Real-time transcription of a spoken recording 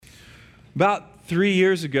About 3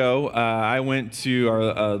 years ago, I went to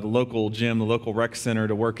the local gym, the local rec center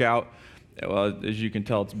to work out. Well, as you can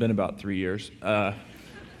tell, it's been about 3 years.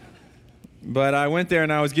 But I went there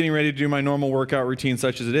and I was getting ready to do my normal workout routine,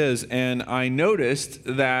 such as it is, and I noticed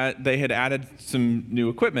that they had added some new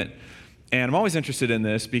equipment. And I'm always interested in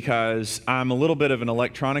this because I'm a little bit of an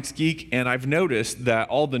electronics geek, and I've noticed that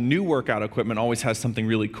all the new workout equipment always has something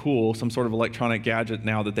really cool, some sort of electronic gadget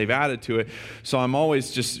now that they've added to it. So I'm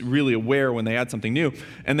always just really aware when they add something new.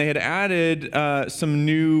 And they had added some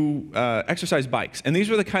new exercise bikes. And these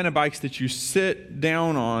were the kind of bikes that you sit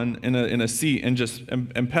down on in a seat and just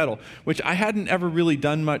and pedal, which I hadn't ever really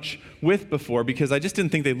done much with before because I just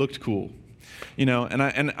didn't think they looked cool.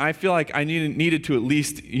 And I feel like I needed to at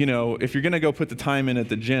least, if you're going to go put the time in at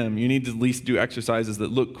the gym, you need to at least do exercises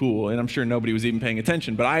that look cool. And I'm sure nobody was even paying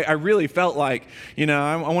attention. But I really felt like,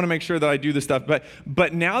 I want to make sure that I do this stuff.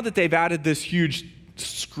 But now that they've added this huge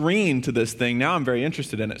screen to this thing, now I'm very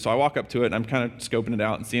interested in it. So I walk up to it and I'm kind of scoping it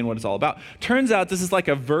out and seeing what it's all about. Turns out this is like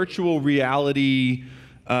a virtual reality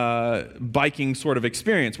biking sort of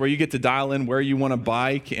experience where you get to dial in where you want to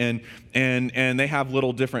bike, and they have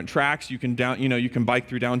little different tracks. You can you can bike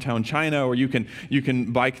through downtown China, or you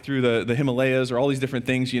can bike through the Himalayas, or all these different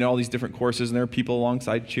things, all these different courses, and there are people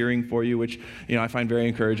alongside cheering for you, which I find very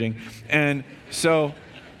encouraging. And so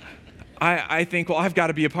I think, well, I've got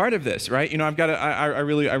to be a part of this, right? I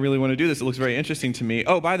really want to do this. It looks very interesting to me.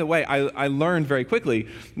 Oh, by the way, I learned very quickly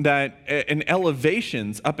that in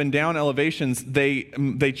elevations, up and down elevations,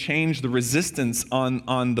 they change the resistance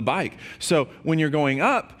on the bike. So when you're going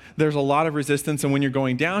up, there's a lot of resistance, and when you're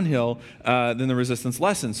going downhill, then the resistance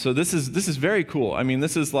lessens. So this is very cool. I mean,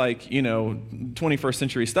 this is like 21st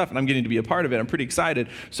century stuff, and I'm getting to be a part of it. I'm pretty excited.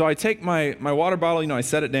 So I take my water bottle, I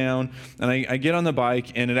set it down, and I get on the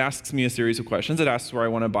bike, and it asks me a series of questions. It asks where I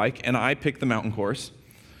want to bike, and I pick the mountain course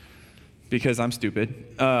because I'm stupid.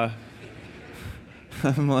 I'm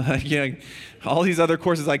like, all these other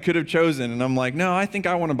courses I could have chosen, and I'm like, no, I think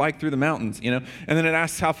I want to bike through the mountains, And then it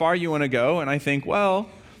asks how far you want to go, and I think, well,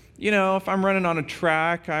 if I'm running on a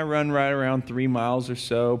track, I run right around 3 miles or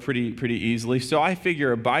so pretty easily. So I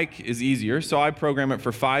figure a bike is easier, so I program it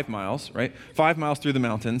for 5 miles, right? 5 miles through the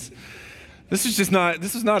mountains. This is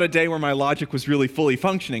not a day where my logic was really fully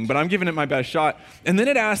functioning, but I'm giving it my best shot. And then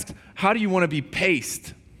it asks, how do you want to be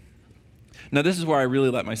paced? Now, this is where I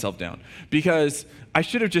really let myself down, because I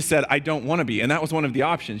should have just said, I don't want to be, and that was one of the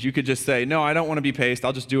options. You could just say, no, I don't want to be paced,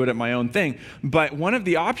 I'll just do it at my own thing. But one of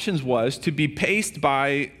the options was to be paced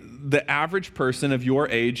by the average person of your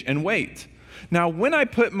age and weight. Now, when I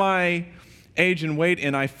put my age and weight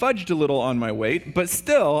in, I fudged a little on my weight, but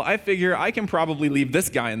still, I figure I can probably leave this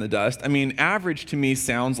guy in the dust. I mean, average to me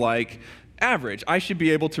sounds like average. I should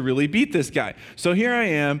be able to really beat this guy. So here I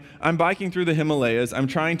am, I'm biking through the Himalayas, I'm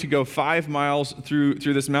trying to go 5 miles through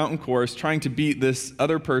this mountain course, trying to beat this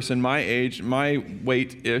other person my age, my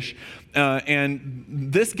weight-ish, and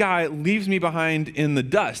this guy leaves me behind in the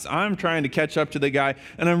dust. I'm trying to catch up to the guy,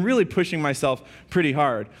 and I'm really pushing myself pretty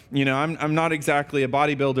hard. I'm not exactly a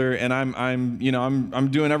bodybuilder, and I'm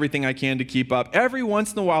doing everything I can to keep up. Every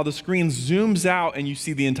once in a while, the screen zooms out, and you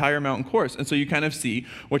see the entire mountain course, and so you kind of see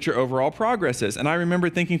what your overall progress is. And I remember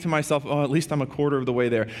thinking to myself, oh, at least I'm a quarter of the way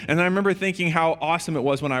there. And I remember thinking how awesome it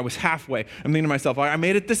was when I was halfway. I'm thinking to myself, I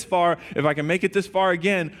made it this far. If I can make it this far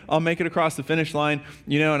again, I'll make it across the finish line.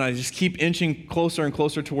 And I just keep inching closer and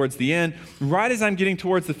closer towards the end. Right as I'm getting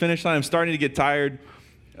towards the finish line, I'm starting to get tired.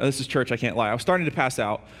 This is church, I can't lie. I was starting to pass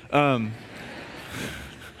out.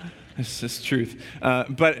 This is truth.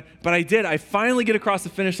 But I did. I finally get across the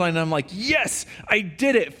finish line, and I'm like, yes, I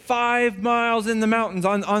did it. 5 miles in the mountains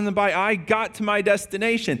on the bike. I got to my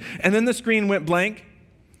destination. And then the screen went blank,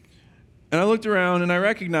 and I looked around, and I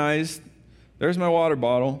recognized there's my water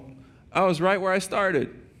bottle. I was right where I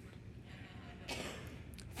started.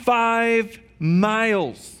 5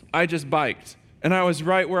 miles I just biked, and I was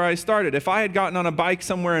right where I started. If I had gotten on a bike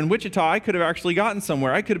somewhere in Wichita, I could have actually gotten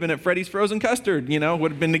somewhere. I could have been at Freddy's Frozen Custard, would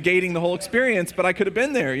have been negating the whole experience, but I could have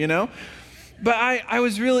been there, But I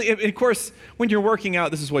was really, of course, when you're working out,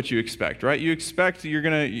 this is what you expect, right? You expect you're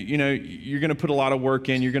gonna put a lot of work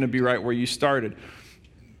in, you're gonna be right where you started.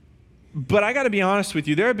 But I gotta be honest with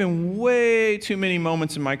you, there have been way too many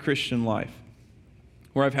moments in my Christian life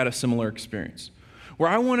where I've had a similar experience, where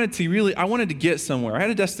I wanted to get somewhere. I had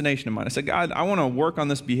a destination in mind. I said, God, I want to work on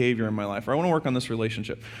this behavior in my life, or I want to work on this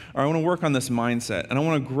relationship, or I want to work on this mindset, and I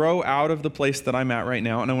want to grow out of the place that I'm at right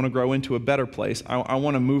now, and I want to grow into a better place. I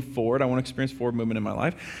want to move forward. I want to experience forward movement in my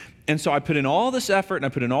life. And so I put in all this effort and I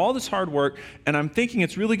put in all this hard work, and I'm thinking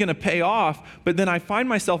it's really going to pay off, but then I find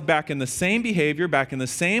myself back in the same behavior, back in the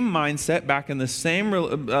same mindset, back in the same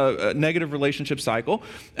negative relationship cycle,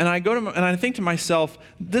 and I think to myself,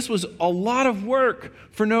 this was a lot of work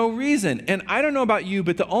for no reason. And I don't know about you,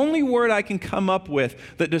 but the only word I can come up with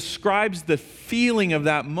that describes the feeling of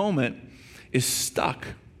that moment is stuck.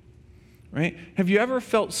 Right? Have you ever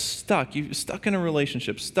felt stuck? You're stuck in a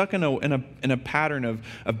relationship, stuck in a pattern of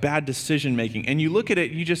bad decision making, and you look at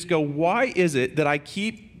it, you just go, why is it that I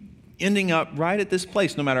keep ending up right at this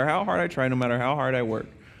place, no matter how hard I try, no matter how hard I work?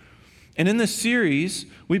 And in this series,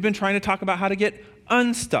 we've been trying to talk about how to get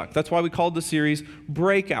unstuck. That's why we called the series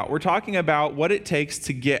Breakout. We're talking about what it takes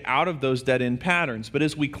to get out of those dead-end patterns. But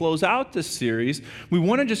as we close out this series, we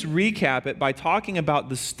want to just recap it by talking about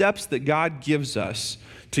the steps that God gives us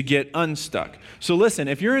to get unstuck. So listen,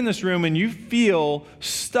 if you're in this room and you feel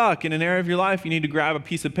stuck in an area of your life, you need to grab a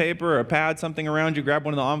piece of paper or a pad, something around you, grab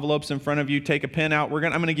one of the envelopes in front of you, take a pen out. I'm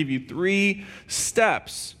going to give you 3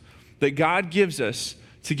 steps that God gives us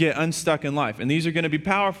to get unstuck in life. And these are going to be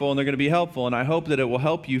powerful and they're going to be helpful, and I hope that it will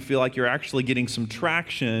help you feel like you're actually getting some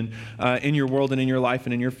traction in your world and in your life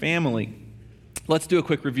and in your family. Let's do a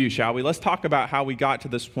quick review, shall we? Let's talk about how we got to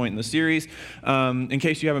this point in the series. In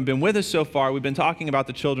case you haven't been with us so far, we've been talking about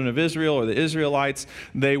the children of Israel, or the Israelites.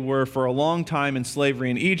 They were for a long time in slavery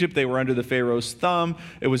in Egypt. They were under the Pharaoh's thumb.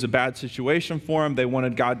 It was a bad situation for them. They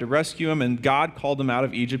wanted God to rescue them, and God called them out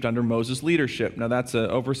of Egypt under Moses' leadership. Now, that's an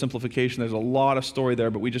oversimplification. There's a lot of story there,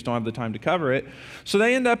 but we just don't have the time to cover it. So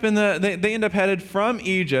they end up headed from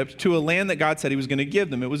Egypt to a land that God said he was going to give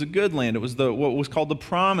them. It was a good land. It was what was called the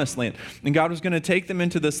Promised Land. And God was going to take them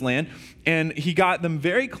into this land, and he got them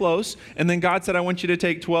very close, and then God said, I want you to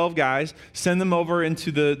take 12 guys, send them over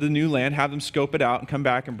into the new land, have them scope it out, and come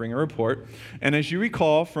back and bring a report. And as you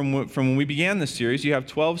recall from when we began this series, you have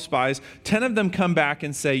 12 spies. 10 of them come back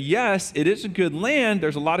and say, yes, it is a good land.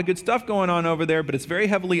 There's a lot of good stuff going on over there, but it's very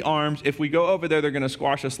heavily armed. If we go over there, they're going to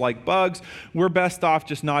squash us like bugs. We're best off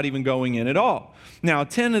just not even going in at all. Now,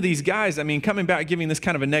 10 of these guys, coming back, giving this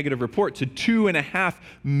kind of a negative report to 2.5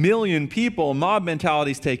 million people, mob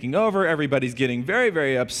mentality is taking over. Everybody's getting very,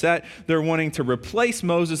 very upset. They're wanting to replace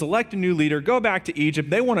Moses, elect a new leader, go back to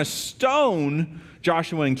Egypt. They want to stone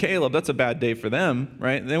Joshua and Caleb. That's a bad day for them,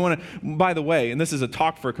 right? They want to, by the way, and this is a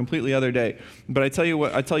talk for a completely other day, but I tell you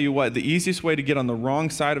what, the easiest way to get on the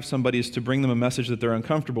wrong side of somebody is to bring them a message that they're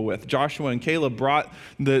uncomfortable with. Joshua and Caleb brought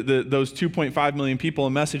those 2.5 million people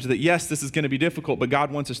a message that, yes, this is going to be difficult, but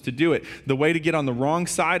God wants us to do it. The way to get on the wrong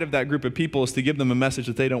side of that group of people is to give them a message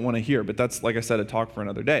that they don't want to hear, but that's, like I said, a talk for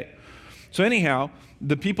another day. So anyhow,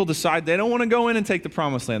 the people decide they don't want to go in and take the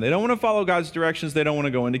Promised Land. They don't want to follow God's directions. They don't want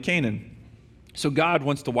to go into Canaan. So God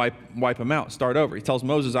wants to wipe them out, start over. He tells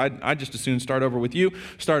Moses, I'd just as soon start over with you,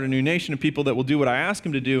 start a new nation of people that will do what I ask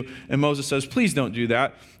him to do. And Moses says, please don't do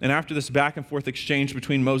that. And after this back and forth exchange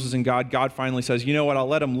between Moses and God, God finally says, you know what, I'll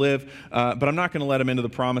let them live, but I'm not going to let them into the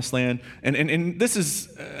Promised Land. And this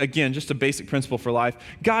is, again, just a basic principle for life.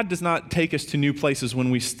 God does not take us to new places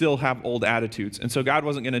when we still have old attitudes. And so God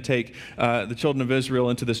wasn't going to take the children of Israel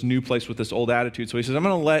into this new place with this old attitude. So he says, I'm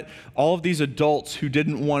going to let all of these adults who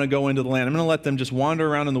didn't want to go into the land, I'm going to let them just wander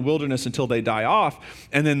around in the wilderness until they die off,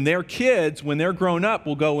 and then their kids, when they're grown up,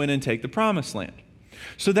 will go in and take the Promised Land.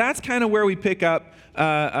 So that's kind of where we pick up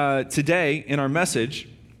today in our message.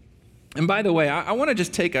 And by the way, I want to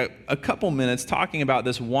just take a couple minutes talking about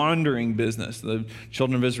this wandering business, the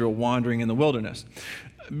children of Israel wandering in the wilderness.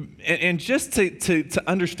 And just to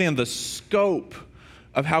understand the scope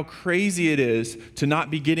of how crazy it is to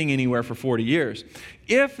not be getting anywhere for 40 years.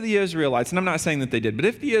 If the Israelites, and I'm not saying that they did, but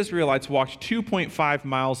if the Israelites walked 2.5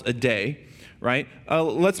 miles a day, right?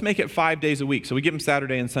 Let's make it 5 days a week. So we give them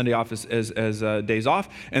Saturday and Sunday off as days off,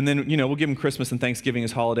 and then we'll give them Christmas and Thanksgiving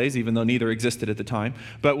as holidays, even though neither existed at the time.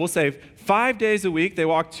 But we'll say 5 days a week. They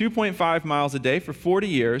walked 2.5 miles a day for 40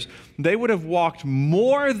 years. They would have walked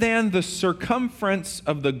more than the circumference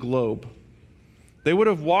of the globe. They would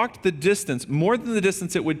have walked the distance, more than the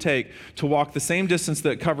distance it would take to walk the same distance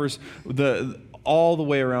that covers all the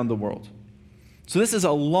way around the world. So this is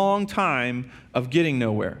a long time of getting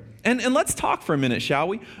nowhere. And let's talk for a minute, shall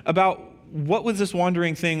we, about what was this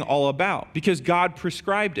wandering thing all about? Because God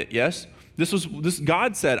prescribed it, yes?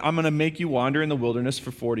 God said, I'm going to make you wander in the wilderness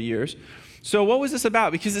for 40 years. So what was this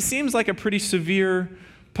about? Because it seems like a pretty severe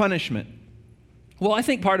punishment. Well, I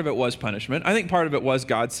think part of it was punishment. I think part of it was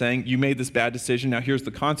God saying, you made this bad decision, now here's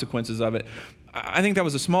the consequences of it. I think that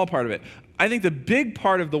was a small part of it. I think the big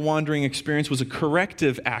part of the wandering experience was a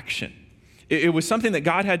corrective action. It was something that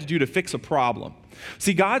God had to do to fix a problem.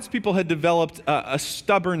 See, God's people had developed a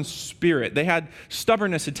stubborn spirit.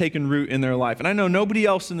 Stubbornness had taken root in their life. And I know nobody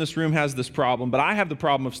else in this room has this problem, but I have the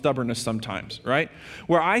problem of stubbornness sometimes, right?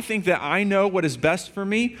 Where I think that I know what is best for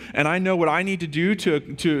me, and I know what I need to do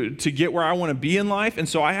to get where I want to be in life, and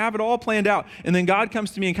so I have it all planned out. And then God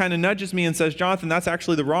comes to me and kind of nudges me and says, Jonathan, that's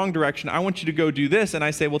actually the wrong direction. I want you to go do this. And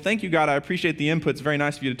I say, well, thank you, God. I appreciate the input. It's very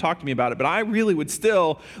nice of you to talk to me about it, but I really would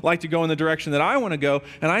still like to go in the direction that I want to go,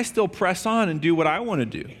 and I still press on and do what I want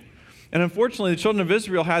to do. And unfortunately, the children of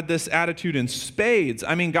Israel had this attitude in spades.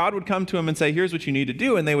 I mean, God would come to them and say, here's what you need to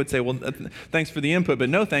do. And they would say, well, thanks for the input, but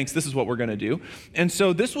no thanks, this is what we're going to do. And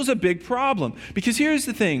so this was a big problem. Because here's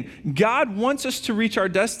the thing, God wants us to reach our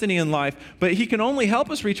destiny in life, but he can only help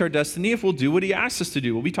us reach our destiny if we'll do what he asks us to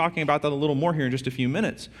do. We'll be talking about that a little more here in just a few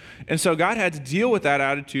minutes. And so God had to deal with that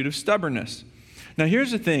attitude of stubbornness. Now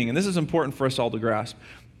here's the thing, and this is important for us all to grasp.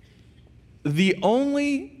 The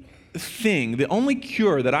only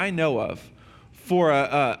cure that I know of for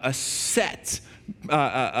a set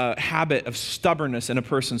habit of stubbornness in a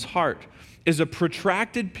person's heart is a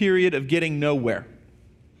protracted period of getting nowhere.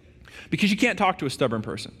 Because you can't talk to a stubborn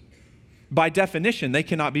person. By definition, they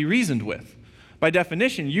cannot be reasoned with. By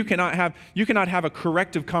definition, you cannot have a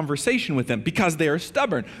corrective conversation with them because they are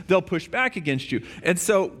stubborn. They'll push back against you. And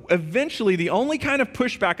so eventually, the only kind of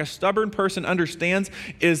pushback a stubborn person understands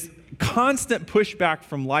is constant pushback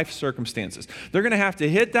from life circumstances. They're going to have to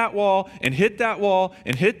hit that wall and hit that wall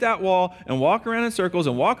and hit that wall and walk around in circles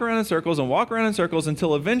and walk around in circles and walk around in circles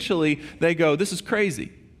until eventually they go, this is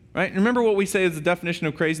crazy. Right? Remember what we say is the definition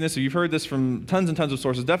of craziness, or you've heard this from tons and tons of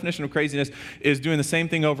sources. The definition of craziness is doing the same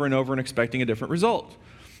thing over and over and expecting a different result.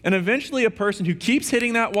 And eventually a person who keeps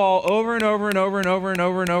hitting that wall over and over and over and over and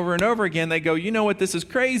over and over and over again, they go, you know what, this is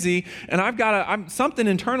crazy, and something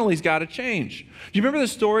inherently's got to change. Do you remember the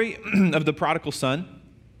story of the prodigal son?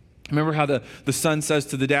 Remember how the son says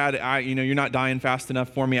to the dad, you're not dying fast enough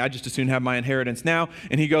for me. I just as soon have my inheritance now.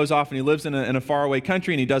 And he goes off and he lives in a faraway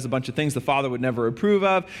country and he does a bunch of things the father would never approve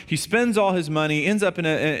of. He spends all his money, ends up in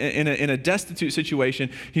a destitute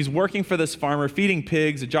situation. He's working for this farmer, feeding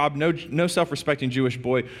pigs, a job no self-respecting Jewish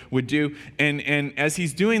boy would do. And as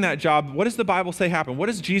he's doing that job, what does the Bible say happened? What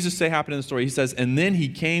does Jesus say happened in the story? He says, and then he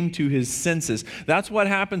came to his senses. That's what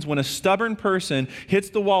happens when a stubborn person hits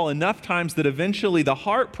the wall enough times that eventually the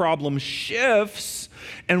heart problem shifts,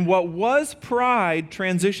 and what was pride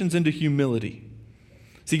transitions into humility.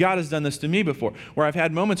 See, God has done this to me before, where I've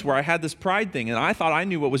had moments where I had this pride thing, and I thought I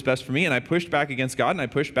knew what was best for me, and I pushed back against God, and I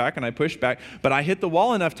pushed back, and I pushed back, but I hit the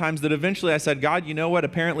wall enough times that eventually I said, God, you know what?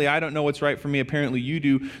 Apparently I don't know what's right for me. Apparently you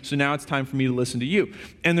do, so now it's time for me to listen to you.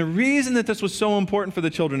 And the reason that this was so important for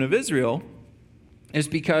the children of Israel is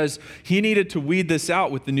because he needed to weed this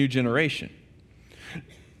out with the new generation.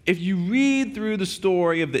 If you read through the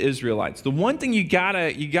story of the Israelites, the one thing you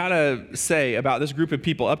gotta say about this group of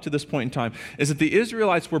people up to this point in time is that the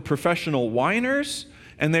Israelites were professional whiners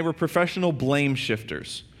and they were professional blame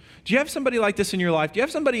shifters. Do you have somebody like this in your life? Do you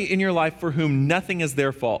have somebody in your life for whom nothing is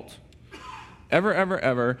their fault?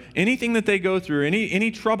 Ever. Anything that they go through, any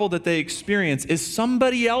trouble that they experience is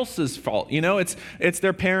somebody else's fault. You know, it's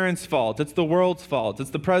their parents' fault. It's the world's fault.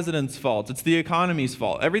 It's the president's fault. It's the economy's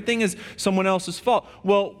fault. Everything is someone else's fault.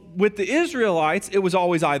 Well, with the Israelites, it was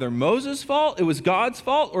always either Moses' fault, it was God's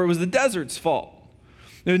fault, or it was the desert's fault.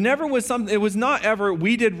 There never was something, it was not ever,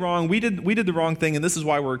 we did wrong, we did the wrong thing, and this is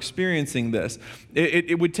why we're experiencing this.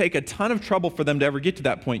 It would take a ton of trouble for them to ever get to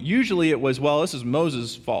that point. Usually it was, well, this is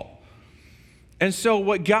Moses' fault. And so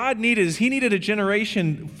what God needed is he needed a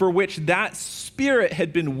generation for which that spirit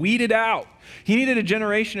had been weeded out. He needed a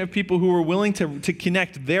generation of people who were willing to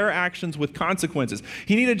connect their actions with consequences.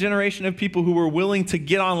 He needed a generation of people who were willing to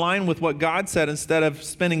get online with what God said instead of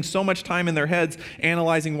spending so much time in their heads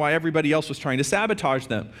analyzing why everybody else was trying to sabotage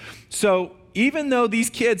them. So even though these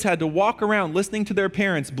kids had to walk around listening to their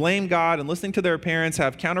parents blame God and listening to their parents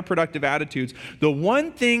have counterproductive attitudes, the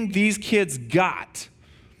one thing these kids got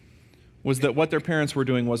was that what their parents were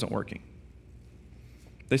doing wasn't working.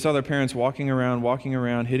 They saw their parents walking around,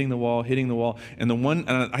 hitting the wall,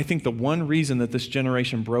 and I think the one reason that this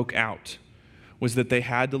generation broke out was that they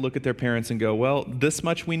had to look at their parents and go, well, this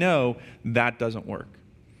much we know, that doesn't work.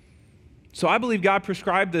 So I believe God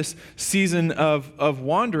prescribed this season of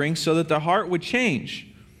wandering so that the heart would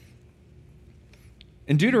change.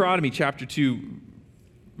 In Deuteronomy chapter 2,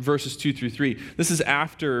 verses 2 through 3. This is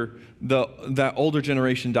after that older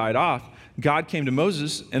generation died off. God came to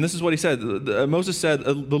Moses, and this is what he said. Moses said,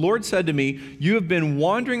 the Lord said to me, you have been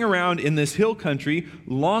wandering around in this hill country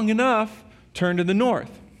long enough, turn to the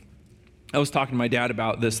north. I was talking to my dad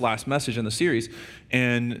about this last message in the series,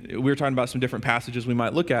 and we were talking about some different passages we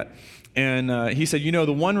might look at. And he said,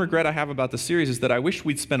 the one regret I have about the series is that I wish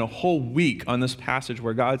we'd spent a whole week on this passage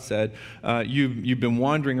where God said, you've been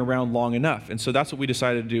wandering around long enough. And so that's what we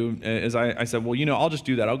decided to do. Is I said, well, I'll just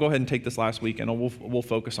do that. I'll go ahead and take this last week, and we'll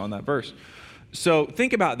focus on that verse. So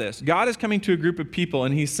think about this. God is coming to a group of people,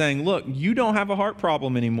 and he's saying, look, you don't have a heart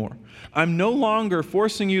problem anymore. I'm no longer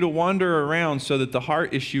forcing you to wander around so that the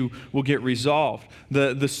heart issue will get resolved.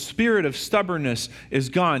 The spirit of stubbornness is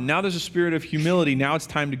gone. Now there's a spirit of humility. Now it's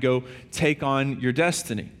time to go take on your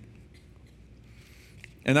destiny.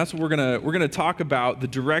 And that's what we're gonna talk about, the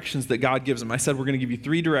directions that God gives them. I said we're going to give you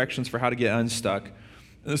 3 directions for how to get unstuck.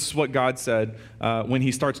 This is what God said when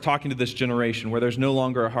he starts talking to this generation where there's no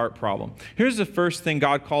longer a heart problem. Here's the first thing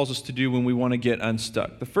God calls us to do when we want to get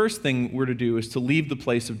unstuck. The first thing we're to do is to leave the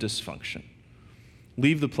place of dysfunction.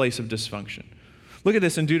 Leave the place of dysfunction. Look at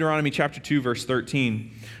this in Deuteronomy chapter 2, verse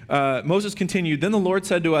 13. Moses continued, "Then the Lord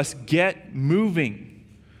said to us, 'Get moving.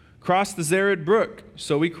 Cross the Zered brook.'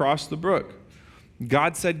 So we crossed the brook.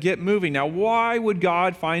 God said, 'Get moving.'" Now, why would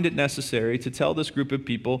God find it necessary to tell this group of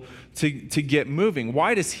people to get moving?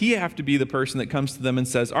 Why does he have to be the person that comes to them and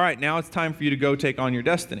says, all right, now it's time for you to go take on your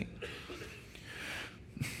destiny?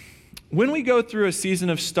 When we go through a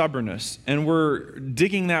season of stubbornness and we're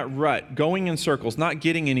digging that rut, going in circles, not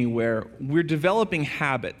getting anywhere, we're developing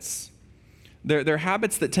habits. They're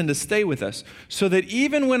habits that tend to stay with us, so that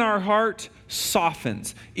even when our heart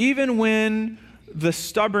softens, even when the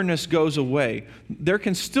stubbornness goes away, there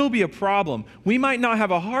can still be a problem. We might not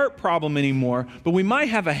have a heart problem anymore, but we might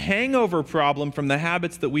have a hangover problem from the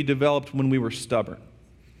habits that we developed when we were stubborn.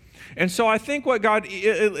 And so I think what God,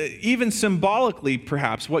 even symbolically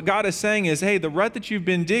perhaps, what God is saying is, hey, the rut that you've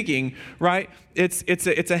been digging, right, it's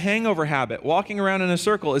a hangover habit. Walking around in a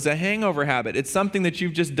circle is a hangover habit. It's something that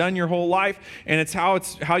you've just done your whole life, and it's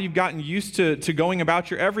how you've gotten used to going about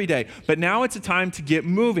your everyday. But now it's a time to get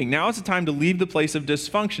moving. Now it's a time to leave the place of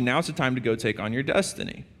dysfunction. Now it's a time to go take on your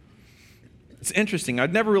destiny. It's interesting.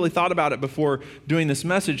 I'd never really thought about it before doing this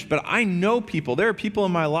message, but I know people. There are people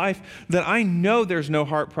in my life that I know there's no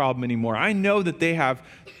heart problem anymore. I know that they have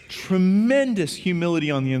tremendous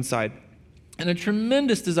humility on the inside and a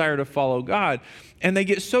tremendous desire to follow God. And they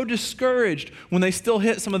get so discouraged when they still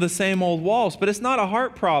hit some of the same old walls. But it's not a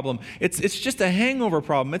heart problem. It's just a hangover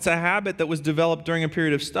problem. It's a habit that was developed during a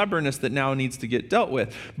period of stubbornness that now needs to get dealt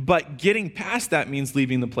with. But getting past that means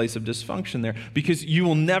leaving the place of dysfunction there, because you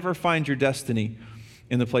will never find your destiny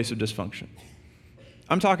in the place of dysfunction.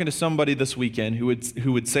 I'm talking to somebody this weekend who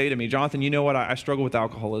would say to me, Jonathan, you know what? I struggle with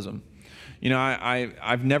alcoholism.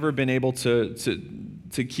 I've never been able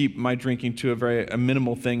to keep my drinking to a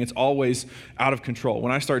minimal thing. It's always out of control.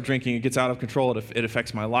 When I start drinking, it gets out of control. It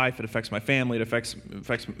affects my life. It affects my family. It affects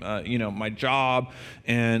my job.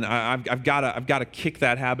 And I've got to kick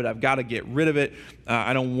that habit. I've got to get rid of it.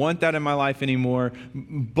 I don't want that in my life anymore.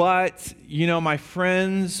 But my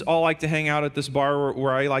friends all like to hang out at this bar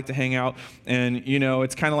where I like to hang out. And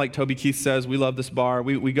it's kind of like Toby Keith says, we love this bar.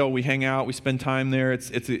 We go, we hang out, we spend time there.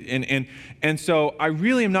 And so I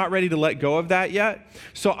really am not ready to let go of that yet.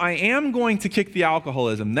 So I am going to kick the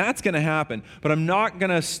alcoholism. That's going to happen. But I'm not going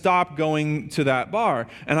to stop going to that bar.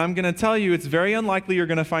 And I'm going to tell you, it's very unlikely you're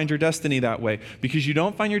going to find your destiny that way, because you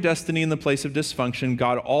don't find your destiny in the place of dysfunction.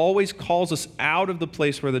 God always calls us out of the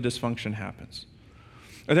place where the dysfunction happens.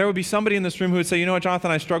 Or there would be somebody in this room who would say, you know what, Jonathan,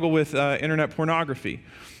 I struggle with internet pornography.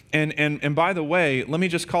 And by the way, let me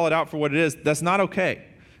just call it out for what it is. That's not okay.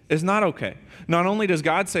 It's not okay. Not only does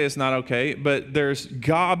God say it's not okay, but there's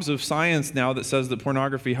gobs of science now that says that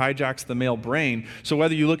pornography hijacks the male brain. So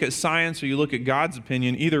whether you look at science or you look at God's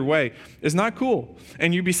opinion, either way, it's not cool.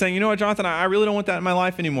 And you'd be saying, you know what, Jonathan, I really don't want that in my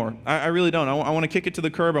life anymore. I really don't. I want to kick it to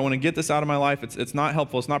the curb. I want to get this out of my life. It's not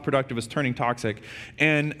helpful. It's not productive. It's turning toxic.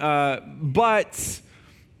 But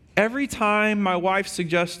every time my wife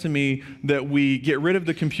suggests to me that we get rid of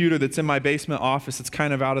the computer that's in my basement office, it's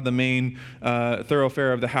kind of out of the main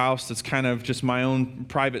thoroughfare of the house, it's kind of just my own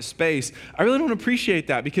private space, I really don't appreciate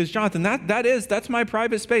that, because Jonathan, that's my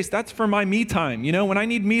private space. That's for my me time. When I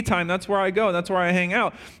need me time, that's where I go. That's where I hang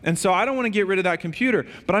out. And so I don't want to get rid of that computer.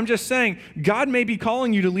 But I'm just saying, God may be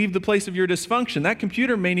calling you to leave the place of your dysfunction. That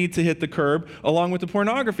computer may need to hit the curb along with the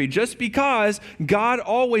pornography, just because God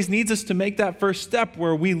always needs us to make that first step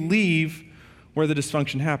where we leave where the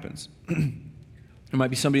dysfunction happens. There might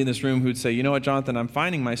be somebody in this room who would say, you know what, Jonathan, I'm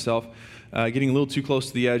finding myself getting a little too close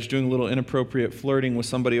to the edge, doing a little inappropriate flirting with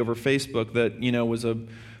somebody over Facebook that, was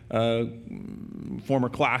former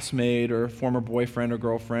classmate or former boyfriend or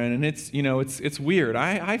girlfriend, and it's weird.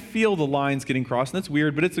 I feel the lines getting crossed, and it's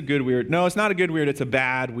weird, but it's a good weird. No, it's not a good weird, it's a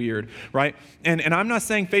bad weird, right? And I'm not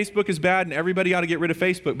saying Facebook is bad and everybody ought to get rid of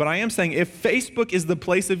Facebook, but I am saying if Facebook is the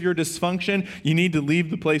place of your dysfunction, you need to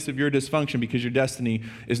leave the place of your dysfunction because your destiny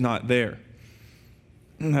is not there.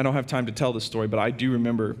 I don't have time to tell this story, but I do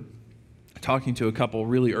remember talking to a couple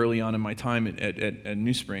really early on in my time at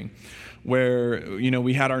New Spring, where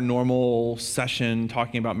we had our normal session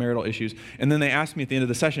talking about marital issues, and then they asked me at the end of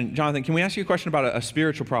the session, Jonathan, can we ask you a question about a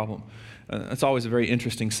spiritual problem? That's always a very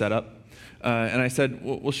interesting setup. And I said,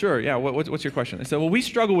 well, sure, yeah, what's your question? I said, well, we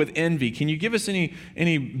struggle with envy. Can you give us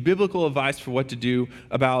any biblical advice for what to do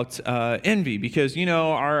about envy? Because,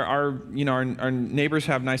 our neighbors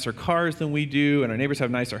have nicer cars than we do, and our neighbors have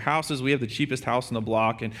nicer houses. We have the cheapest house on the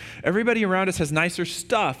block, and everybody around us has nicer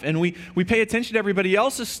stuff, and we pay attention to everybody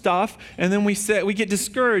else's stuff, and then we get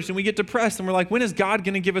discouraged, and we get depressed, and we're like, when is God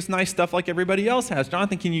going to give us nice stuff like everybody else has?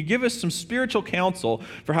 Jonathan, can you give us some spiritual counsel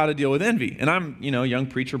for how to deal with envy? And I'm, a young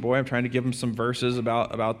preacher boy. I'm trying to give them some verses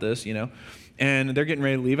about this, and they're getting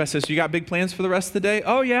ready to leave. I said, so you got big plans for the rest of the day?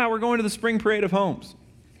 Oh yeah, we're going to the spring parade of homes.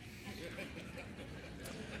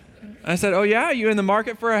 I said, oh yeah, you in the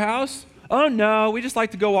market for a house? Oh no, we just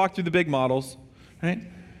like to go walk through the big models, right? I'm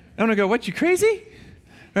gonna go, what, you crazy?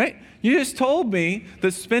 Right? You just told me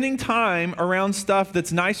that spending time around stuff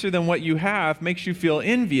that's nicer than what you have makes you feel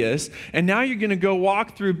envious, and now you're going to go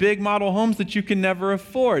walk through big model homes that you can never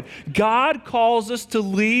afford. God calls us to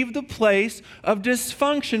leave the place of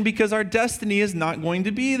dysfunction because our destiny is not going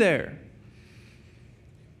to be there.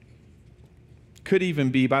 Could even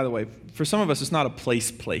be, by the way, for some of us, it's not a place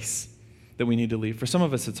that we need to leave. For some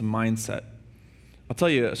of us, it's a mindset. I'll tell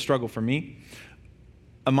you a struggle for me.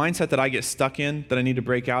 A mindset that I get stuck in that I need to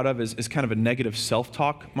break out of is kind of a negative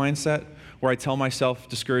self-talk mindset where I tell myself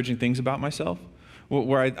discouraging things about myself,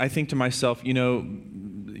 where I think to myself,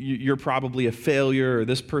 you're probably a failure, or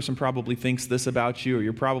this person probably thinks this about you, or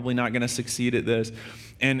you're probably not going to succeed at this.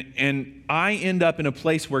 And I end up in a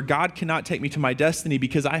place where God cannot take me to my destiny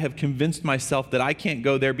because I have convinced myself that I can't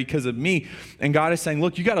go there because of me. And God is saying,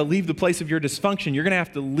 look, you got to leave the place of your dysfunction. You're going to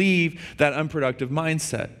have to leave that unproductive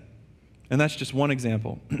mindset. And that's just one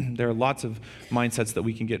example. There are lots of mindsets that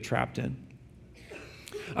we can get trapped in.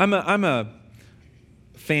 I'm a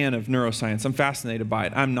fan of neuroscience. I'm fascinated by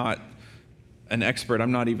it. I'm not an expert.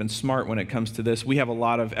 I'm not even smart when it comes to this. We have a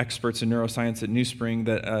lot of experts in neuroscience at New Spring,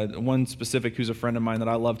 that one specific who's a friend of mine that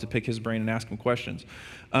I love to pick his brain and ask him questions.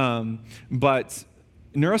 But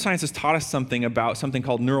neuroscience has taught us something about something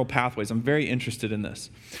called neural pathways. I'm very interested in this.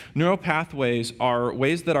 Neural pathways are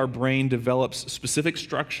ways that our brain develops specific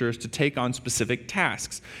structures to take on specific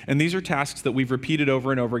tasks. And these are tasks that we've repeated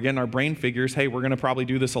over and over again. Our brain figures, hey, we're going to probably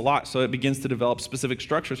do this a lot, so it begins to develop specific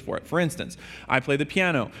structures for it. For instance, I play the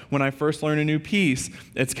piano. When I first learn a new piece,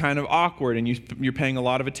 it's kind of awkward, and you're paying a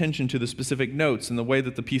lot of attention to the specific notes and the way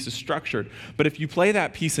that the piece is structured. But if you play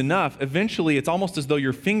that piece enough, eventually it's almost as though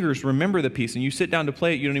your fingers remember the piece, and you sit down to play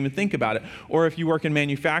it, you don't even think about it. Or if you work in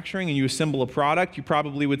manufacturing and you assemble a product, you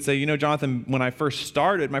probably would say, Jonathan, when I first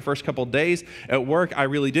started, my first couple of days at work, I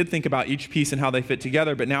really did think about each piece and how they fit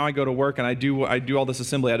together, but now I go to work and I do all this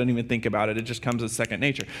assembly, I don't even think about it. It just comes as second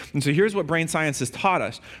nature. And so here's what brain science has taught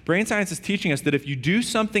us. Brain science is teaching us that if you do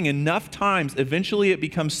something enough times, eventually it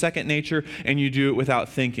becomes second nature and you do it without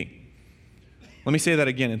thinking. Let me say that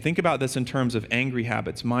again, and think about this in terms of angry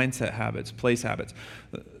habits, mindset habits, place habits.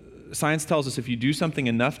 Science tells us if you do something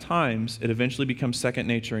enough times, it eventually becomes second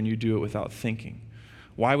nature and you do it without thinking.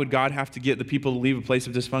 Why would God have to get the people to leave a place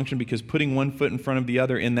of dysfunction? Because putting one foot in front of the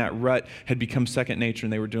other in that rut had become second nature,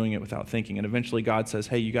 and they were doing it without thinking. And eventually God says,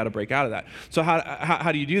 hey, you got to break out of that. So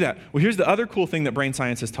how do you do that? Well, here's the other cool thing that brain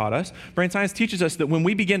science has taught us. Brain science teaches us that when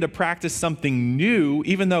we begin to practice something new,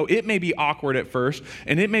 even though it may be awkward at first,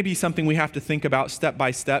 and it may be something we have to think about step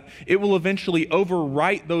by step, it will eventually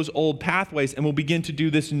overwrite those old pathways, and we'll begin to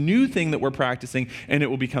do this new thing that we're practicing, and it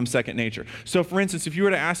will become second nature. So for instance, if you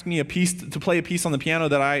were to ask me to play a piece on the piano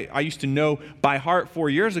that I used to know by heart 4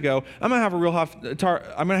 years ago, I'm going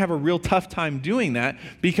to have a real tough time doing that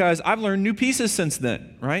because I've learned new pieces since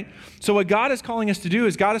then, right? So what God is calling us to do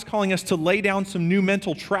is God is calling us to lay down some new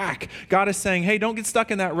mental track. God is saying, hey, don't get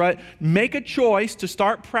stuck in that rut. Make a choice to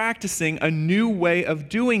start practicing a new way of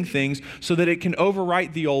doing things so that it can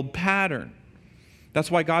overwrite the old pattern. That's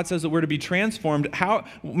why God says that we're to be transformed.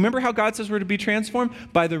 Remember how God says we're to be transformed?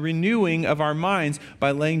 By the renewing of our minds,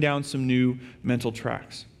 by laying down some new mental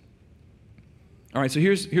tracks. All right, so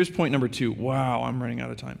here's point number 2. Wow, I'm running out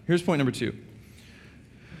of time. Here's point number 2.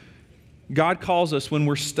 God calls us when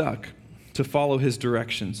we're stuck to follow his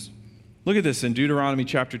directions. Look at this in Deuteronomy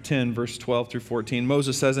chapter 10, verse 12 through 14.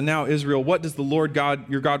 Moses says, "And now, Israel, what does the Lord God,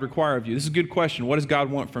 your God, require of you?" This is a good question. What does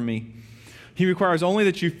God want from me? He requires only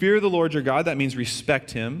that you fear the Lord your God, that means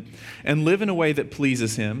respect him, and live in a way that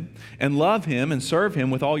pleases him, and love him and serve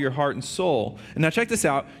him with all your heart and soul. And now check this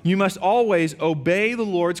out. You must always obey the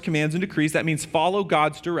Lord's commands and decrees. That means follow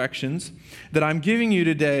God's directions that I'm giving you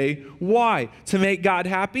today. Why? To make God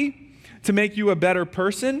happy? To make you a better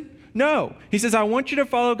person? No. He says, I want you to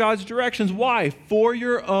follow God's directions. Why? For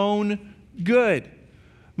your own good.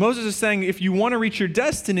 Moses is saying if you want to reach your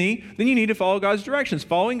destiny, then you need to follow God's directions.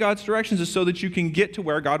 Following God's directions is so that you can get to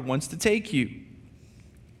where God wants to take you.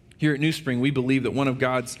 Here at New Spring, we believe that one of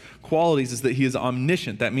God's qualities is that he is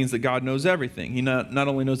omniscient. That means that God knows everything. He not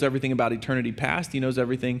only knows everything about eternity past, he knows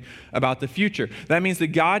everything about the future. That means that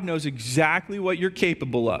God knows exactly what you're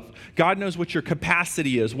capable of. God knows what your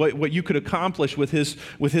capacity is, what you could accomplish with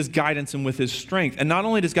his guidance and with his strength. And not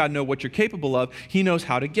only does God know what you're capable of, he knows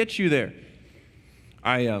how to get you there.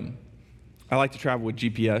 I like to travel with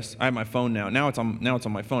GPS. I have my phone now. Now it's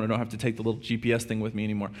on my phone. I don't have to take the little GPS thing with me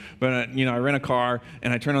anymore. But I rent a car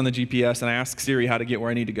and I turn on the GPS and I ask Siri how to get where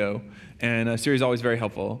I need to go. And Siri's always very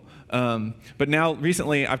helpful. But now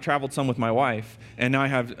recently I've traveled some with my wife, and now I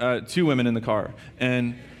have 2 women in the car.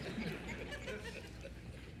 And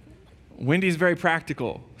Wendy's very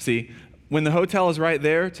practical. See, when the hotel is right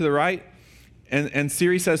there to the right, and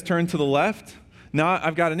Siri says turn to the left. Now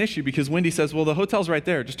I've got an issue because Wendy says, well, the hotel's right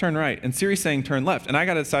there, just turn right. And Siri's saying turn left. And I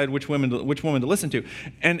got to decide which woman to listen to.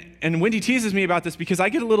 And Wendy teases me about this because I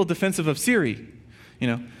get a little defensive of Siri.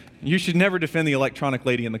 You should never defend the electronic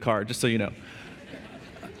lady in the car, just so you know.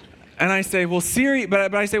 And I say, well, Siri,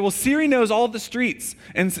 but I say, well, Siri knows all the streets.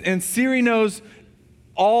 And Siri knows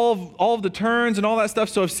all of the turns and all that stuff.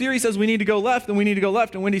 So if Siri says we need to go left, then we need to go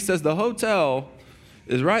left. And Wendy says the hotel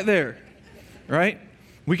is right there, right?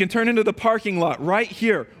 We can turn into the parking lot right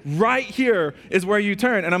here. Right here is where you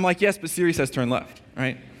turn. And I'm like, yes, but Siri says turn left,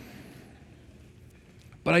 right?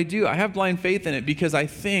 But I have blind faith in it because I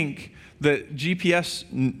think that GPS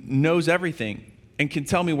knows everything and can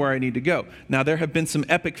tell me where I need to go. Now, there have been some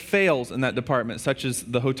epic fails in that department, such as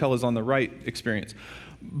the hotel is on the right experience.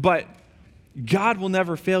 But God will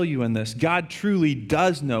never fail you in this. God truly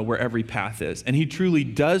does know where every path is, and he truly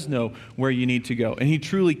does know where you need to go, and he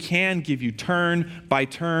truly can give you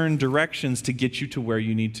turn-by-turn directions to get you to where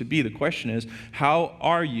you need to be. The question is, how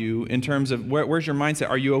are you in terms of where's your mindset?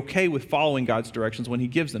 Are you okay with following God's directions when he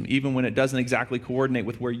gives them, even when it doesn't exactly coordinate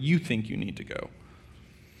with where you think you need to go?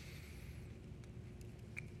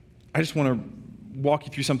 I just want to walk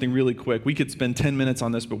you through something really quick. We could spend 10 minutes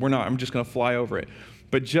on this, but we're not. I'm just going to fly over it.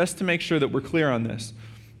 But just to make sure that we're clear on this,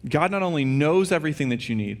 God not only knows everything that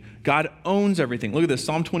you need, God owns everything. Look at this,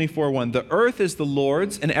 Psalm 24:1. The earth is the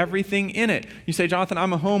Lord's and everything in it. You say, Jonathan,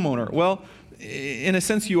 I'm a homeowner. Well, in a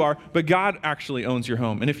sense you are, but God actually owns your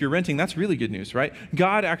home. And if you're renting, that's really good news, right?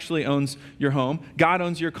 God actually owns your home. God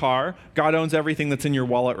owns your car. God owns everything that's in your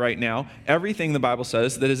wallet right now. Everything, the Bible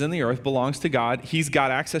says, that is in the earth belongs to God. He's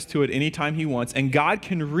got access to it anytime he wants, and God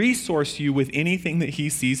can resource you with anything that he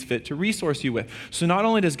sees fit to resource you with. So not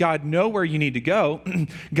only does God know where you need to go,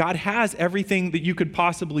 God has everything that you could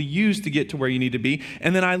possibly use to get to where you need to be.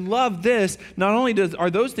 And then I love this, not only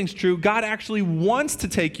are those things true, God actually wants to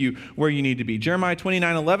take you where you need to be. Jeremiah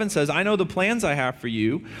 29:11 says, I know the plans I have for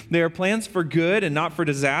you. They are plans for good and not for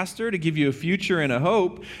disaster, to give you a future and a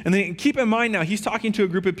hope. And then keep in mind now, he's talking to a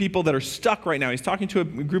group of people that are stuck right now. He's talking to a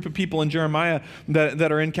group of people in Jeremiah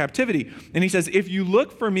that are in captivity. And he says, if you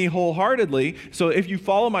look for me wholeheartedly, so if you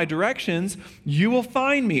follow my directions, you will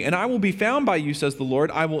find me, and I will be found by you, says the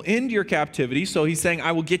Lord. I will end your captivity. So he's saying,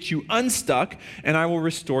 I will get you unstuck, and I will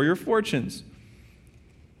restore your fortunes.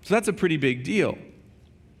 So that's a pretty big deal.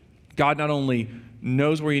 God not only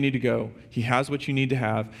knows where you need to go, he has what you need to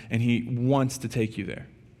have, and he wants to take you there.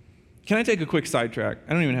 Can I take a quick sidetrack?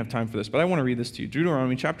 I don't even have time for this, but I want to read this to you.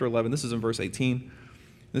 Deuteronomy chapter 11, this is in verse 18.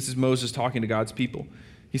 This is Moses talking to God's people.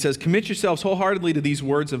 He says, commit yourselves wholeheartedly to these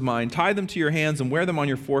words of mine. Tie them to your hands and wear them on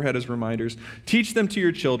your forehead as reminders. Teach them to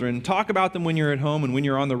your children. Talk about them when you're at home and when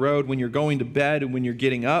you're on the road, when you're going to bed and when you're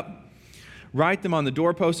getting up. Write them on the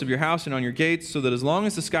doorposts of your house and on your gates, so that as long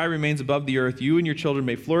as the sky remains above the earth, you and your children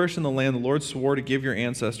may flourish in the land the Lord swore to give your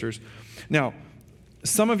ancestors. Now,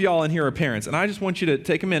 some of y'all in here are parents, and I just want you to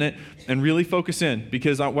take a minute and really focus in,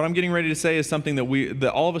 because what I'm getting ready to say is something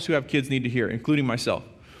that all of us who have kids need to hear, including myself.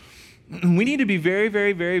 We need to be very,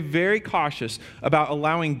 very, very, very cautious about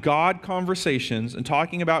allowing God conversations and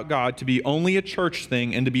talking about God to be only a church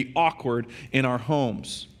thing and to be awkward in our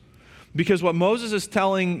homes. Because what Moses is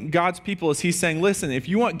telling God's people is he's saying, listen, if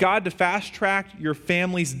you want God to fast track your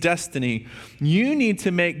family's destiny, you need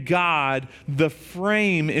to make God the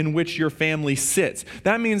frame in which your family sits.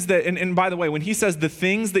 That means that, and by the way, when he says the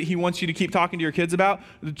things that he wants you to keep talking to your kids about,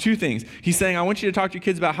 the two things. He's saying, I want you to talk to your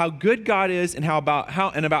kids about how good God is and about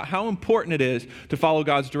how important it is to follow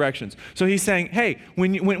God's directions. So he's saying, hey,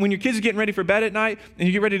 when your kids are getting ready for bed at night and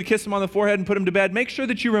you get ready to kiss them on the forehead and put them to bed, make sure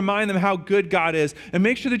that you remind them how good God is, and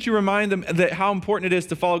make sure that you remind them that how important it is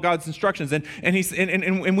to follow God's instructions. And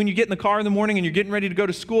when you get in the car in the morning and you're getting ready to go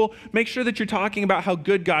to school, make sure that you're talking about how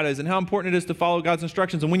good God is and how important it is to follow God's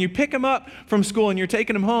instructions. And when you pick them up from school and you're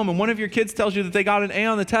taking them home and one of your kids tells you that they got an A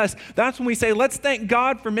on the test, that's when we say, let's thank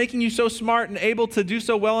God for making you so smart and able to do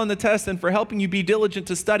so well on the test and for helping you be diligent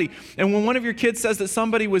to study. And when one of your kids says that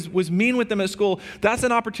somebody was mean with them at school, that's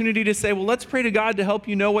an opportunity to say, well, let's pray to God to help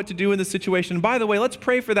you know what to do in this situation. And by the way, let's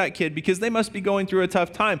pray for that kid because they must be going through a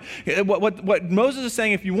tough time. What Moses is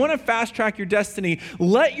saying, if you want to fast track your destiny,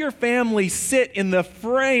 let your family sit in the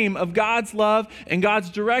frame of God's love and God's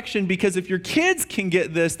direction, because if your kids can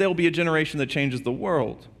get this, they'll be a generation that changes the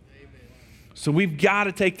world. Amen. So we've got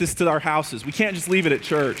to take this to our houses. We can't just leave it at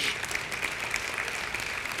church.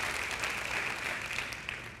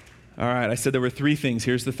 All right, I said there were three things.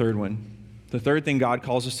 Here's the third one. The third thing God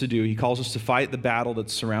calls us to do, he calls us to fight the battle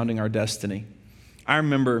that's surrounding our destiny. I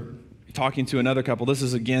remember talking to another couple. This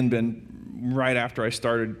has again been right after I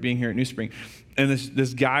started being here at New Spring. And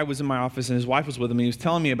this guy was in my office and his wife was with him. And he was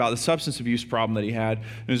telling me about the substance abuse problem that he had.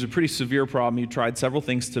 It was a pretty severe problem. He tried several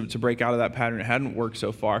things to break out of that pattern. It hadn't worked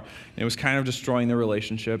so far. And it was kind of destroying the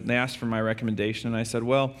relationship. And they asked for my recommendation. And I said,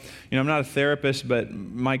 well, I'm not a therapist, but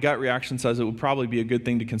my gut reaction says it would probably be a good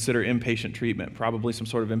thing to consider inpatient treatment, probably some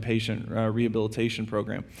sort of inpatient rehabilitation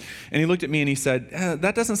program. And he looked at me and he said,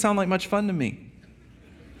 that doesn't sound like much fun to me.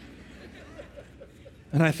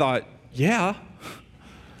 And I thought, yeah.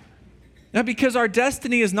 Now, because our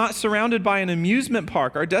destiny is not surrounded by an amusement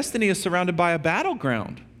park. Our destiny is surrounded by a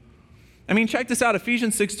battleground. I mean, check this out,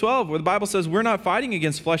 Ephesians 6:12, where the Bible says we're not fighting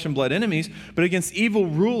against flesh and blood enemies, but against evil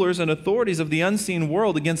rulers and authorities of the unseen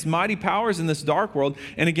world, against mighty powers in this dark world,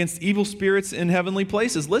 and against evil spirits in heavenly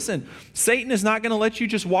places. Listen, Satan is not going to let you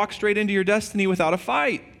just walk straight into your destiny without a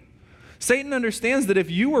fight. Satan understands that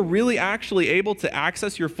if you were really actually able to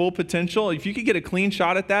access your full potential, if you could get a clean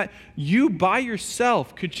shot at that, you by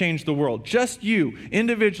yourself could change the world. Just you,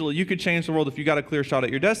 individually, you could change the world if you got a clear shot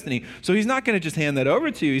at your destiny. So he's not going to just hand that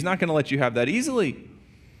over to you. He's not going to let you have that easily.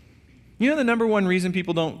 You know the number one reason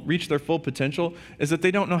people don't reach their full potential is that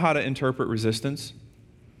they don't know how to interpret resistance.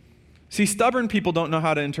 See, stubborn people don't know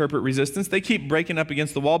how to interpret resistance. They keep breaking up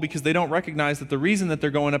against the wall because they don't recognize that the reason that they're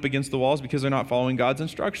going up against the wall is because they're not following God's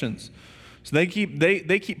instructions. So they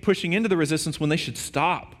keep pushing into the resistance when they should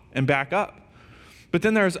stop and back up. But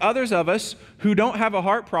then there's others of us who don't have a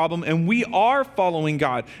heart problem, and we are following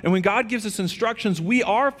God. And when God gives us instructions, we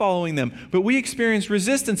are following them. But we experience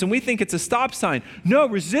resistance, and we think it's a stop sign. No,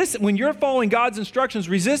 when you're following God's instructions,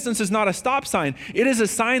 resistance is not a stop sign. It is a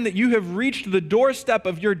sign that you have reached the doorstep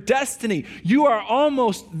of your destiny. You are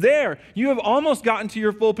almost there. You have almost gotten to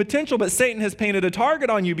your full potential, but Satan has painted a target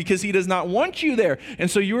on you because he does not want you there. And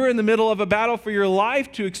so you're in the middle of a battle for your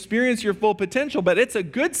life to experience your full potential, but it's a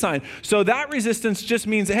good sign. So that resistance just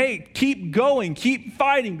means, hey, keep going, keep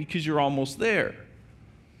fighting because you're almost there.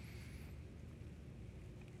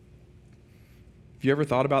 Have you ever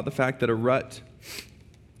thought about the fact that a rut,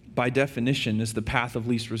 by definition, is the path of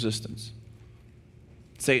least resistance?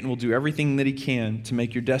 Satan will do everything that he can to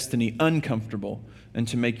make your destiny uncomfortable and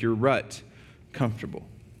to make your rut comfortable.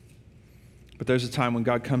 But there's a time when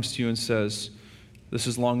God comes to you and says, this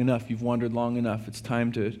is long enough, you've wandered long enough, it's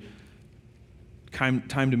time to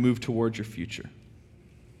move towards your future.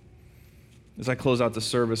 As I close out the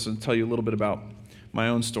service and tell you a little bit about my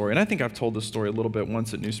own story, and I think I've told this story a little bit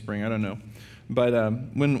once at New Spring, I don't know. But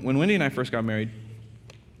when Wendy and I first got married,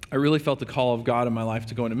 I really felt the call of God in my life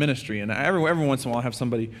to go into ministry. And every once in a while I have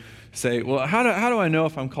somebody say, well, how do I know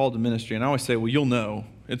if I'm called to ministry? And I always say, well, you'll know.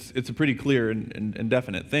 It's a pretty clear and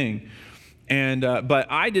definite thing.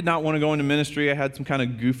 But I did not want to go into ministry. I had some kind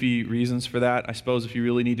of goofy reasons for that. I suppose if you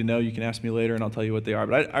really need to know, you can ask me later and I'll tell you what they are.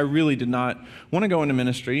 But I really did not want to go into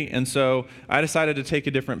ministry. And so I decided to take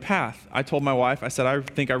a different path. I told my wife, I said, I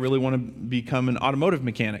think I really want to become an automotive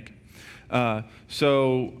mechanic.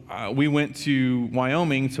 So we went to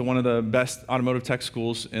Wyoming to one of the best automotive tech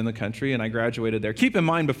schools in the country, and I graduated there. Keep in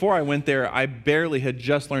mind, before I went there, I barely had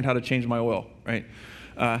just learned how to change my oil, right?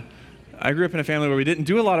 I grew up in a family where we didn't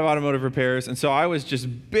do a lot of automotive repairs, and so I was just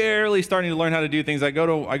barely starting to learn how to do things. I go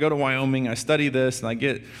to Wyoming, I study this, and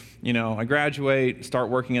I graduate, start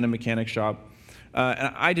working in a mechanic shop.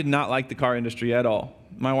 And I did not like the car industry at all.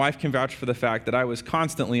 My wife can vouch for the fact that I was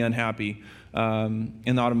constantly unhappy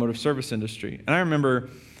in the automotive service industry. And I remember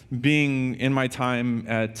being in my time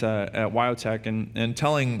at Wyotech and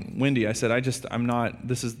telling Wendy, I said, I'm not,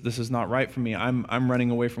 this is not right for me. I'm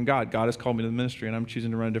running away from God. God has called me to the ministry, and I'm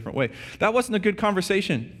choosing to run a different way. That wasn't a good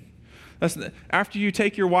conversation. After you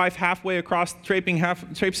take your wife halfway across, traipsing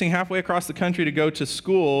halfway across the country to go to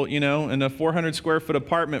school, in a 400 square foot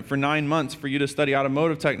apartment for 9 months for you to study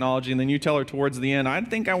automotive technology, and then you tell her towards the end, I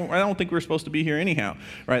don't think we're supposed to be here anyhow,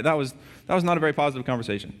 right? That was not a very positive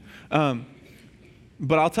conversation.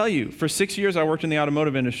 But I'll tell you, for 6 years I worked in the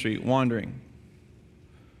automotive industry, wandering,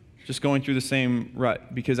 just going through the same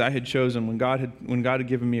rut, because I had chosen, when God had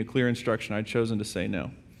given me a clear instruction, I'd chosen to say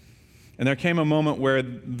no. And there came a moment where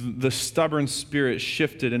the stubborn spirit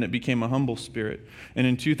shifted and it became a humble spirit. And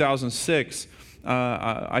in 2006,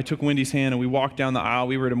 I took Wendy's hand and we walked down the aisle.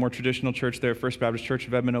 We were at a more traditional church there, First Baptist Church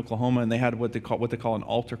of Edmond, Oklahoma, and they had what they call an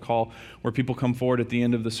altar call, where people come forward at the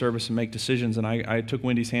end of the service and make decisions. And I took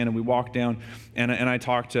Wendy's hand and we walked down, and I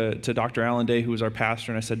talked to Dr. Alan Day, who was our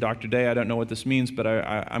pastor, and I said, Dr. Day, I don't know what this means, but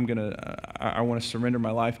I want to surrender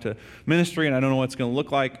my life to ministry, and I don't know what it's going to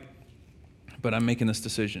look like, but I'm making this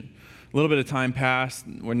decision. A little bit of time passed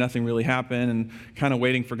where nothing really happened, and kind of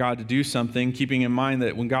waiting for God to do something, keeping in mind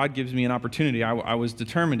that when God gives me an opportunity, I was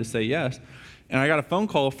determined to say yes. And I got a phone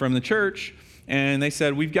call from the church, and they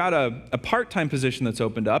said, we've got a part-time position that's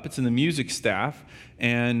opened up. It's in the music staff,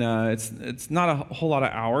 and it's not a whole lot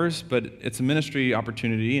of hours, but it's a ministry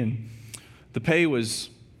opportunity, and the pay was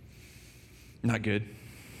not good.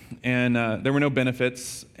 And there were no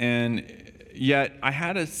benefits, and yet I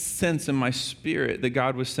had a sense in my spirit that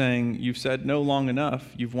God was saying, you've said no long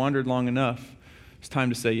enough, you've wandered long enough, it's time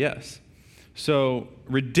to say yes. So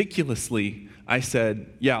ridiculously, I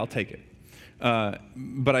said, yeah, I'll take it.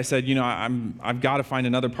 But I said, I've got to find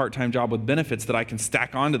another part-time job with benefits that I can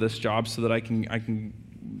stack onto this job so that I can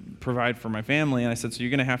provide for my family. And I said, so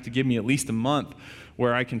you're going to have to give me at least a month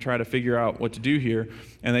where I can try to figure out what to do here.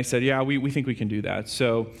 And they said, yeah, we think we can do that.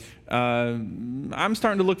 So I'm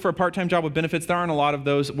starting to look for a part-time job with benefits. There aren't a lot of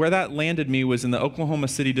those. Where that landed me was in the Oklahoma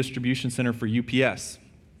City Distribution Center for UPS,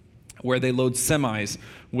 where they load semis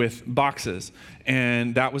with boxes.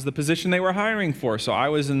 And that was the position they were hiring for. So I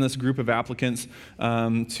was in this group of applicants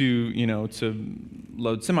to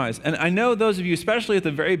load semis. And I know those of you, especially at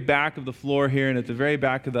the very back of the floor here and at the very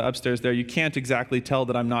back of the upstairs there, you can't exactly tell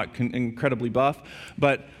that I'm not incredibly buff,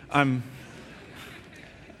 but I'm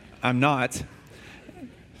not.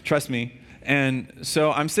 Trust me. And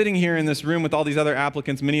so I'm sitting here in this room with all these other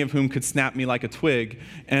applicants, many of whom could snap me like a twig.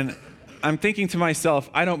 And I'm thinking to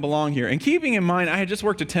myself, I don't belong here. And keeping in mind, I had just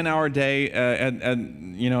worked a 10-hour day at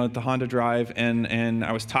the Honda Drive, and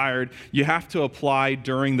I was tired. You have to apply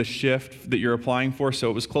during the shift that you're applying for,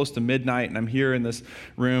 so it was close to midnight, and I'm here in this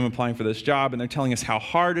room applying for this job, and they're telling us how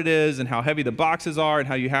hard it is and how heavy the boxes are and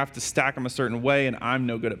how you have to stack them a certain way, and I'm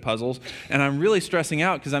no good at puzzles. And I'm really stressing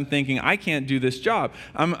out because I'm thinking, I can't do this job.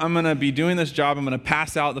 I'm going to be doing this job. I'm going to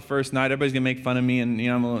pass out the first night. Everybody's going to make fun of me, and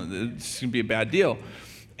it's going to be a bad deal.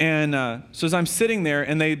 And so as I'm sitting there,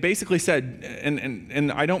 and they basically said,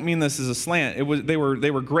 and I don't mean this as a slant, they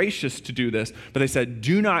were gracious to do this, but they said,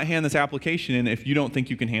 do not hand this application in if you don't think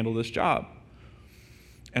you can handle this job.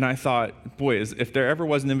 And I thought, boy, if there ever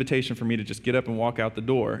was an invitation for me to just get up and walk out the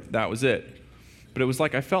door, that was it. But it was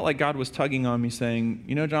like I felt like God was tugging on me saying,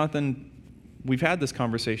 Jonathan, we've had this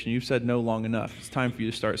conversation. You've said no long enough. It's time for you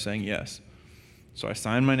to start saying yes. So I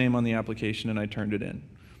signed my name on the application and I turned it in.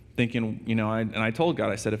 Thinking, and I told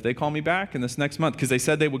God, I said, if they call me back in this next month, because they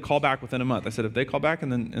said they would call back within a month. I said, if they call back in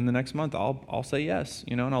the next month, I'll say yes,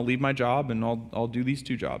 and I'll leave my job and I'll do these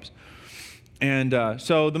two jobs. And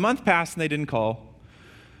so the month passed and they didn't call.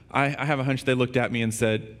 I have a hunch they looked at me and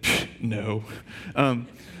said, no.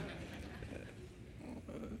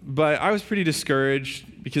 But I was pretty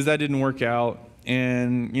discouraged because that didn't work out.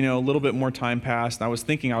 And, a little bit more time passed. And I was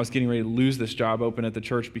thinking I was getting ready to lose this job open at the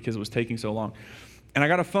church because it was taking so long. And I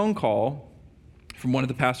got a phone call from one of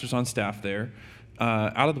the pastors on staff there,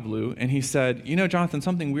 out of the blue, and he said, Jonathan,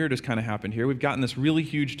 something weird has kind of happened here. We've gotten this really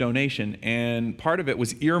huge donation, and part of it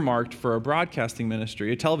was earmarked for a broadcasting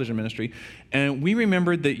ministry, a television ministry, and we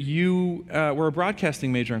remembered that you were a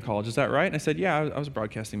broadcasting major in college. Is that right? And I said, yeah, I was a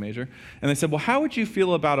broadcasting major. And they said, well, how would you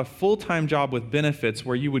feel about a full-time job with benefits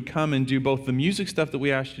where you would come and do both the music stuff that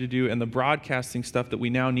we asked you to do and the broadcasting stuff that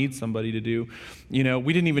we now need somebody to do? We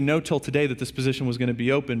didn't even know till today that this position was going to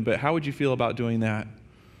be open, but how would you feel about doing that?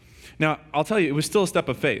 Now, I'll tell you, it was still a step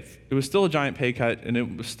of faith. It was still a giant pay cut, and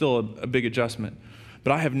it was still a big adjustment.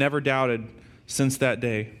 But I have never doubted since that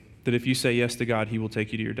day that if you say yes to God, He will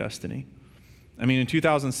take you to your destiny. I mean, in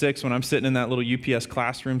 2006, when I'm sitting in that little UPS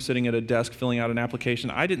classroom, sitting at a desk filling out an application,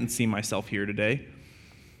 I didn't see myself here today.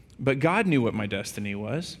 But God knew what my destiny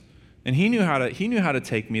was, and He knew how to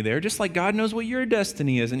take me there, just like God knows what your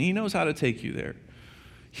destiny is, and He knows how to take you there.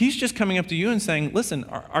 He's just coming up to you and saying, listen,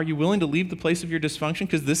 are you willing to leave the place of your dysfunction?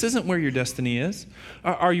 Because this isn't where your destiny is.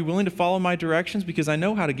 Are you willing to follow my directions? Because I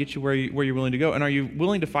know how to get you where you're willing to go. And are you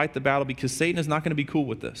willing to fight the battle? Because Satan is not going to be cool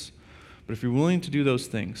with this. But if you're willing to do those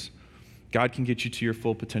things, God can get you to your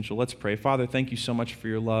full potential. Let's pray. Father, thank you so much for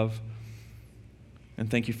your love, and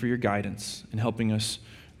thank you for your guidance in helping us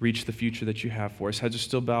reach the future that you have for us. Heads are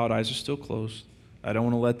still bowed, eyes are still closed. I don't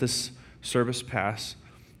want to let this service pass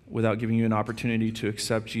without giving you an opportunity to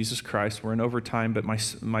accept Jesus Christ. We're in overtime, but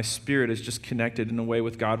my spirit is just connected in a way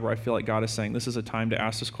with God where I feel like God is saying, this is a time to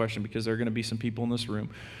ask this question, because there are going to be some people in this room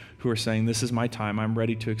who are saying, this is my time. I'm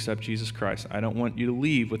ready to accept Jesus Christ. I don't want you to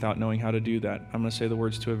leave without knowing how to do that. I'm going to say the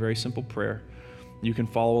words to a very simple prayer. You can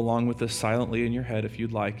follow along with this silently in your head if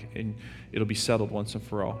you'd like, and it'll be settled once and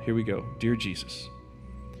for all. Here we go. Dear Jesus,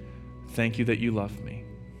 thank you that you love me.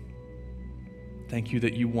 Thank you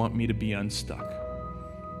that you want me to be unstuck.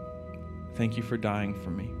 Thank you for dying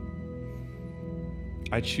for me.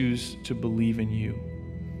 I choose to believe in you.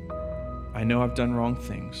 I know I've done wrong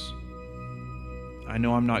things. I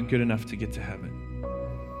know I'm not good enough to get to heaven.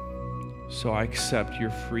 So I accept your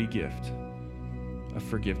free gift of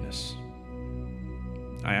forgiveness.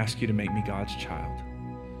 I ask you to make me God's child.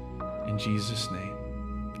 In Jesus'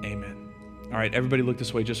 name, amen. All right, everybody look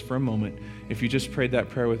this way just for a moment. If you just prayed that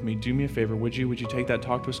prayer with me, do me a favor, would you take that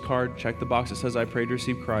Talk to Us card, check the box that says I prayed to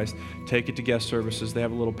receive Christ, take it to guest services. They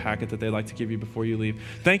have a little packet that they like to give you before you leave.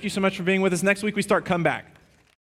 Thank you so much for being with us. Next week we start Come Back.